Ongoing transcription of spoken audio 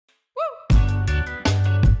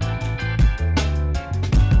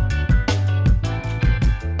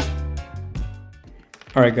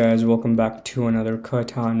Alright guys, welcome back to another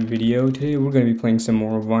Catan video. Today we're going to be playing some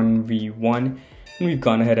more 1v1, and we've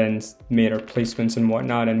gone ahead and made our placements and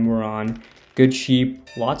whatnot, and we're on good sheep,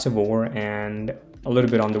 lots of ore, and a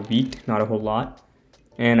little bit on the wheat, not a whole lot.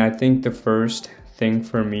 And I think the first thing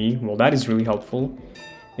for me, well that is really helpful,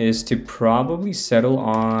 is to probably settle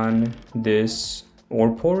on this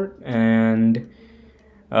ore port, and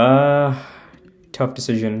tough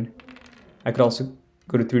decision. I could also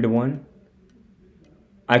go to 3-1.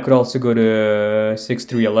 I could also go to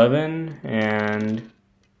 6-3-11, and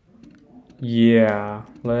yeah,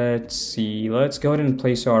 let's see. Let's go ahead and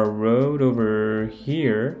place our road over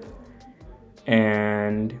here,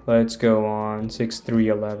 and let's go on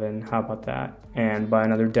 6-3-11. How about that? And buy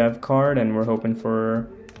another dev card, and we're hoping for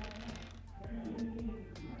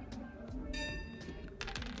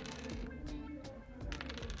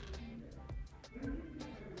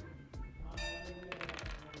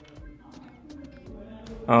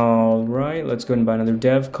Alright, let's go and buy another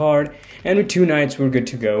dev card. And with 2 knights, we're good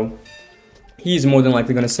to go. He's more than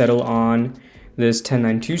likely going to settle on this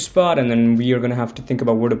 10-9-2 spot, and then we are going to have to think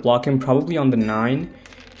about where to block him, probably on the 9.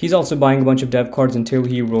 He's also buying a bunch of dev cards until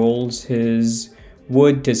he rolls his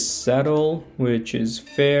wood to settle, which is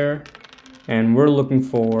fair. And we're looking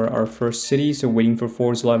for our first city, so waiting for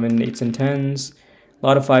 4s, 11, 8s, and 10s. A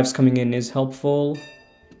lot of 5s coming in is helpful.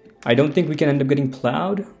 I don't think we can end up getting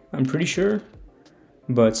plowed, I'm pretty sure,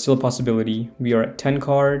 but still a possibility. We are at 10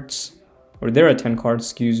 cards, or they're at 10 cards,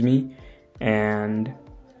 excuse me, and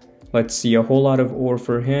let's see, a whole lot of ore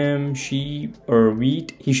for him. Sheep or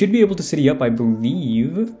wheat. He should be able to city up, I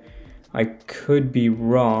believe. I could be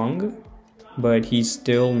wrong, but he's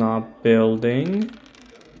still not building.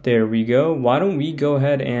 There we go. Why don't we go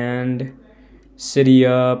ahead and city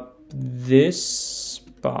up this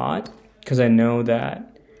spot, because I know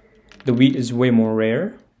that the wheat is way more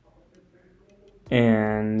rare.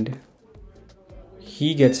 And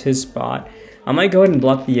he gets his spot. I might go ahead and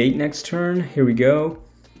block the 8 next turn. Here we go.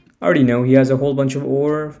 I already know he has a whole bunch of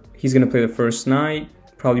ore. He's going to play the first knight.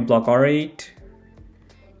 Probably block R8.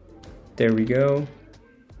 There we go.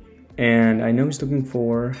 And I know he's looking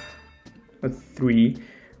for a 3.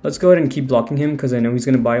 Let's go ahead and keep blocking him, because I know he's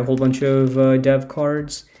going to buy a whole bunch of dev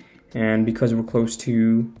cards. And because we're close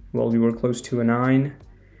to, well, we were close to a 9.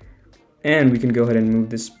 And we can go ahead and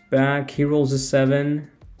move this back. He rolls a 7.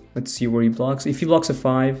 Let's see where he blocks. If he blocks a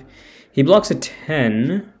 5, he blocks a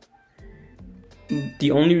 10.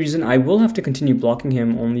 The only reason I will have to continue blocking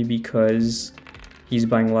him only because he's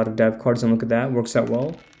buying a lot of dev cards, and look at that, works out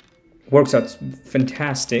well. Works out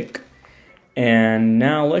fantastic. And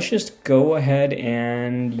now let's just go ahead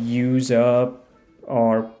and use up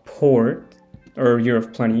our port, or Year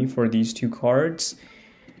of Plenty, for these 2 cards.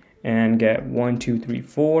 And get 1, 2, 3,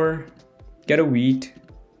 4. Get a wheat,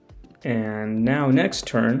 and now next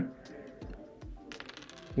turn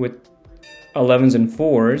with 11s and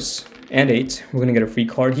 4s and 8s, we're gonna get a free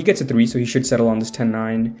card. He gets a 3, so he should settle on this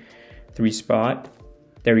 10-9 3 spot.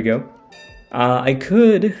 There we go. I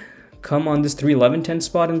could come on this 3-11-10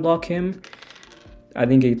 spot and block him. I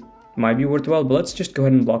think it might be worthwhile, but let's just go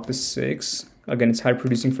ahead and block the 6. Again, it's high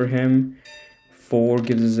producing for him. 4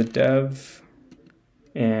 gives us a dev,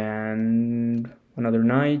 and another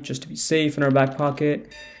knight just to be safe in our back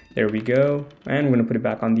pocket. There we go. And we're going to put it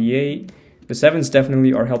back on the 8. The 7s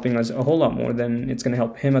definitely are helping us a whole lot more than it's going to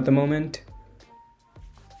help him at the moment.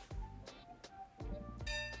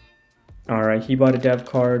 Alright, he bought a dev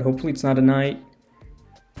card. Hopefully it's not a knight.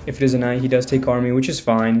 If it is a knight, he does take army, which is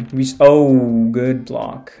fine. Oh, good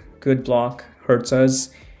block. Good block. Hurts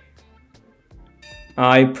us.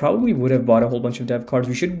 I probably would have bought a whole bunch of dev cards.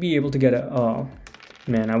 We should be able to get a...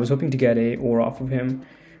 Man, I was hoping to get a ore off of him,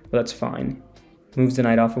 but that's fine. Moves the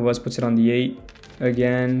knight off of us, puts it on the 8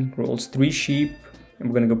 again, rolls 3 sheep, and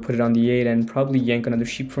we're going to go put it on the 8 and probably yank another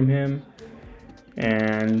sheep from him.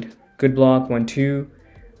 And good block, 1, 2.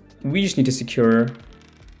 We just need to secure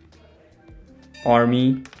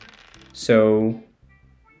army, so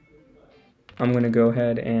I'm going to go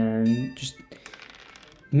ahead and just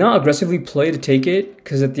not aggressively play to take it,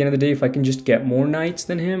 because at the end of the day, if I can just get more knights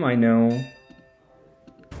than him, I know...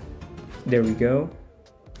 There we go.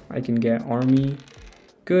 I can get army.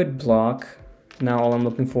 Good block. Now all I'm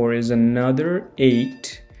looking for is another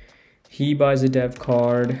 8. He buys a dev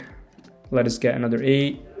card. Let us get another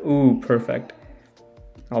 8. Ooh, perfect.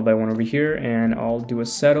 I'll buy one over here, and I'll do a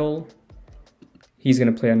settle. He's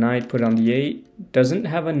going to play a knight, put it on the 8. Doesn't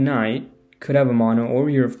have a knight. Could have a mono,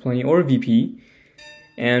 or Year of Plenty, or VP.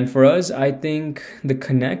 And for us, I think the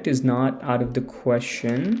connect is not out of the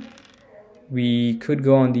question. We could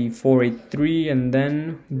go on the 483 and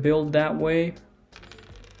then build that way.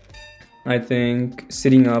 I think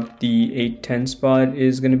sitting up the 8-10 spot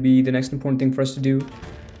is going to be the next important thing for us to do.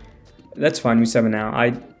 That's fine, we 7 now.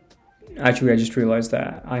 I just realized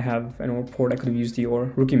that I have an ore port. I could have used the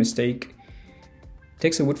ore. Rookie mistake.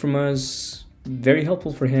 Takes a wood from us. Very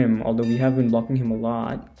helpful for him, although we have been blocking him a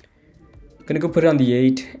lot. Gonna go put it on the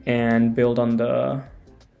 8 and build on the...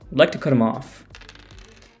 I'd like to cut him off,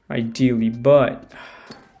 ideally, but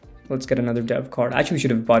let's get another dev card. I actually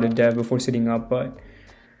should have bought a dev before sitting up, but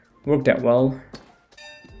worked out well.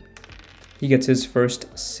 He gets his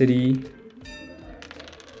first city.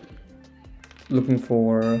 Looking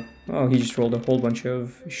for... Oh, he just rolled a whole bunch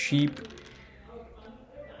of sheep.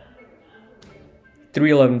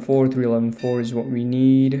 3-11-4, 3-11-4 is what we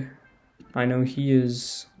need. I know he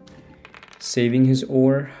is saving his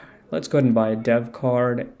ore. Let's go ahead and buy a dev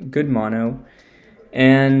card. Good mono.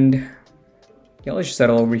 And yeah, let's just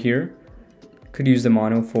settle over here. Could use the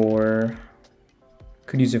mono for...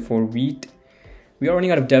 Could use it for wheat. We are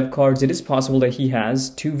running out of dev cards. It is possible that he has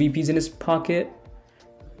 2 VPs in his pocket.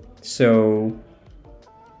 So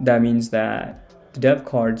that means that the dev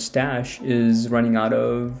card stash is running out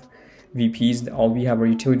of VPs. All we have are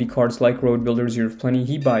utility cards like Road Builder, Zero of Plenty.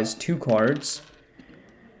 He buys 2 cards.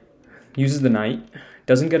 Uses the knight.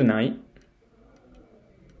 Doesn't get a knight.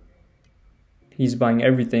 He's buying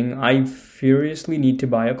everything. I furiously need to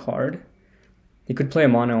buy a card. He could play a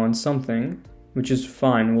mono on something, which is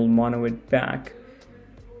fine. We'll mono it back.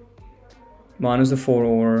 Mono's the 4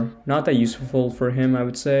 ore. Not that useful for him, I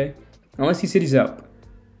would say. Unless he cities up.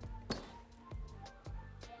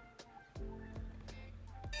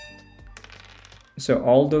 So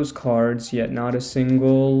all those cards, yet not a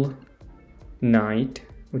single knight,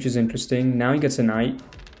 which is interesting. Now he gets a knight.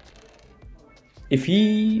 If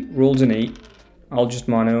he rolls an 8, I'll just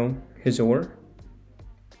mono his ore.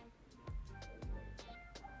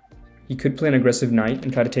 He could play an aggressive knight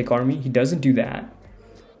and try to take army. He doesn't do that.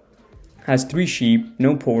 Has 3 sheep,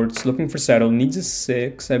 no ports, looking for settle, needs a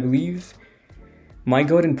 6, I believe. Might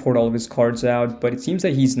go ahead and port all of his cards out, but it seems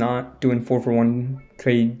that he's not doing 4-for-1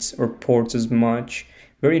 trades or ports as much.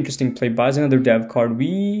 Very interesting play. Buys another dev card.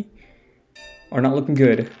 We are not looking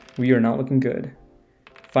good. We are not looking good.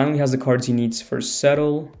 Finally has the cards he needs for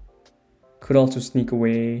settle. Could also sneak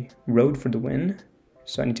away road for the win.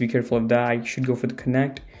 So I need to be careful of that. I should go for the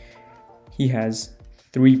connect. He has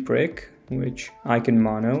 3 brick, which I can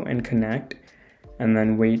mono and connect. And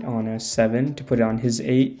then wait on a 7 to put it on his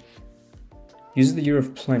 8. Uses the Year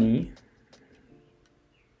of Plenty.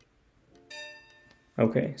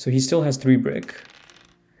 Okay, so he still has 3 brick.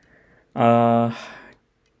 Tough.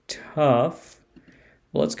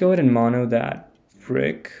 Well, let's go ahead and mono that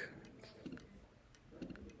brick.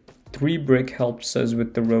 3 brick helps us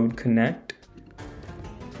with the road connect.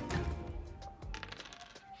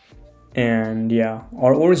 And yeah,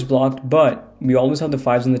 our ore is blocked, but we always have the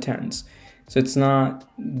 5s and the 10s. So it's not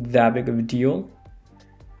that big of a deal.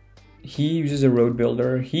 He uses a road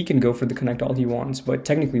builder. He can go for the connect all he wants, but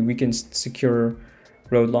technically we can secure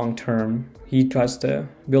road long term. He tries to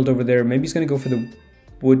build over there. Maybe he's going to go for the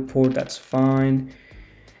wood port. That's fine.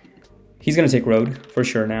 He's going to take road for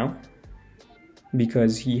sure now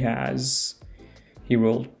because he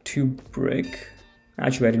rolled 2 brick.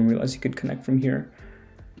 Actually, I didn't realize he could connect from here.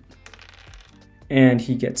 And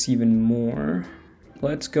he gets even more.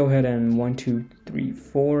 Let's go ahead and 1, 2, 3,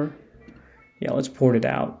 4. Yeah, let's port it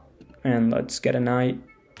out. And let's get a knight.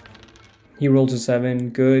 He rolls a 7.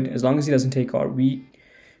 Good. As long as he doesn't take our wheat,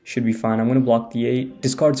 should be fine. I'm going to block the 8.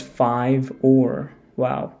 Discards 5 ore.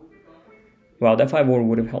 Wow. Wow, that 5 ore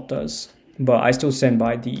would have helped us. But I still stand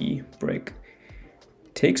by the brick.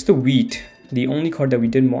 Takes the wheat. The only card that we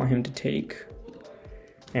didn't want him to take.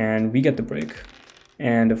 And we get the brick.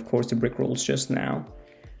 And of course the brick rolls just now.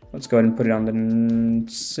 Let's go ahead and put it on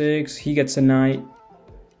the 6. He gets a knight.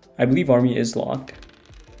 I believe army is locked.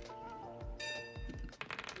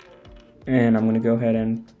 And I'm going to go ahead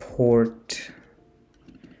and port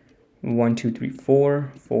 1, 2, 3,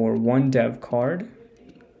 4 for 1 dev card.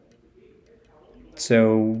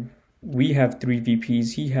 So we have 3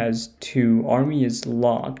 VPs. He has 2. Army is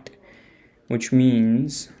locked, which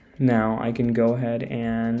means now I can go ahead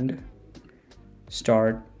and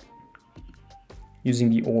start using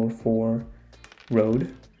the ore for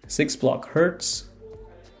road. 6 block hurts.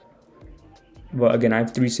 But again, I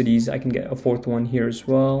have 3 cities. I can get a 4th one here as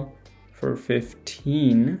well. For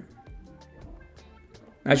 15.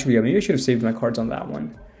 Actually, yeah, maybe I should have saved my cards on that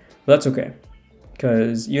one. But that's okay.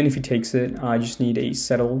 Because even if he takes it, I just need a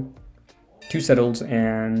settle, 2 settles,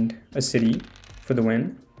 and a city for the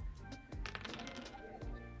win.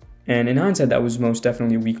 And in hindsight, that was most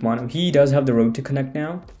definitely a weak mono. He does have the road to connect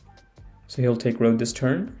now. So he'll take road this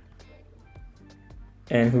turn.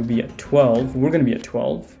 and he'll be at 12. We're going to be at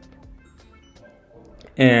 12.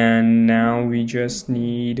 And now we just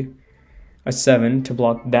need a 7 to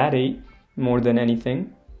block that 8 more than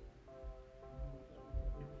anything.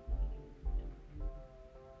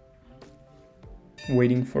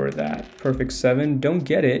 Waiting for that perfect 7. Don't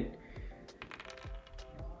get it.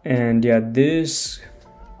 And yeah, this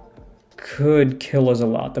could kill us a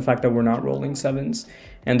lot. The fact that we're not rolling 7s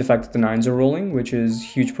and the fact that the 9s are rolling, which is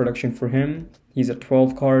huge production for him. He's at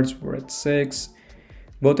 12 cards. We're at 6.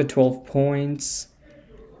 Both at 12 points.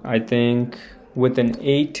 I think with an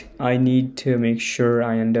 8, I need to make sure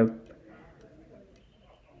I end up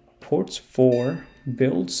ports 4,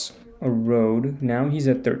 builds a road. Now he's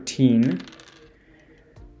at 13.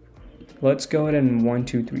 Let's go ahead and 1,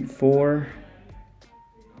 2, 3, 4.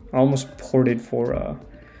 I almost ported for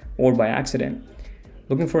or by accident.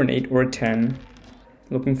 Looking for an 8 or a 10.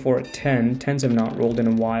 Looking for a 10. 10s have not rolled in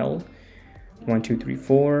a while. 1, 2, 3,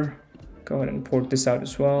 4. Go ahead and port this out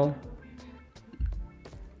as well.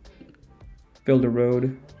 Build a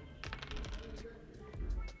road.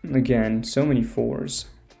 Again, so many 4s.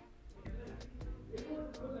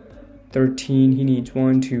 13, he needs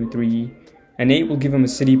 1, 2, 3. An 8 will give him a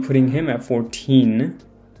city, putting him at 14.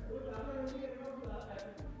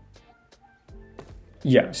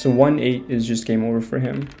 Yeah, so 1-8 is just game over for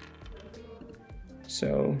him.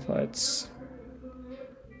 So let's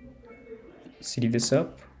city this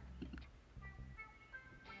up.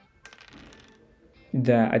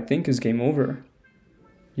 That I think is game over.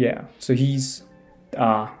 Yeah, so he's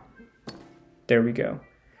there we go.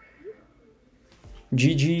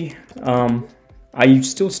 GG. I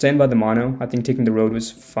still stand by the mono. I think taking the road was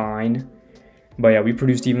fine. But yeah, we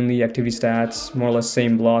produced evenly, activity stats, more or less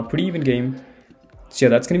same block, pretty even game. So yeah,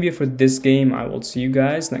 that's going to be it for this game. I will see you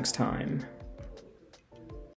guys next time.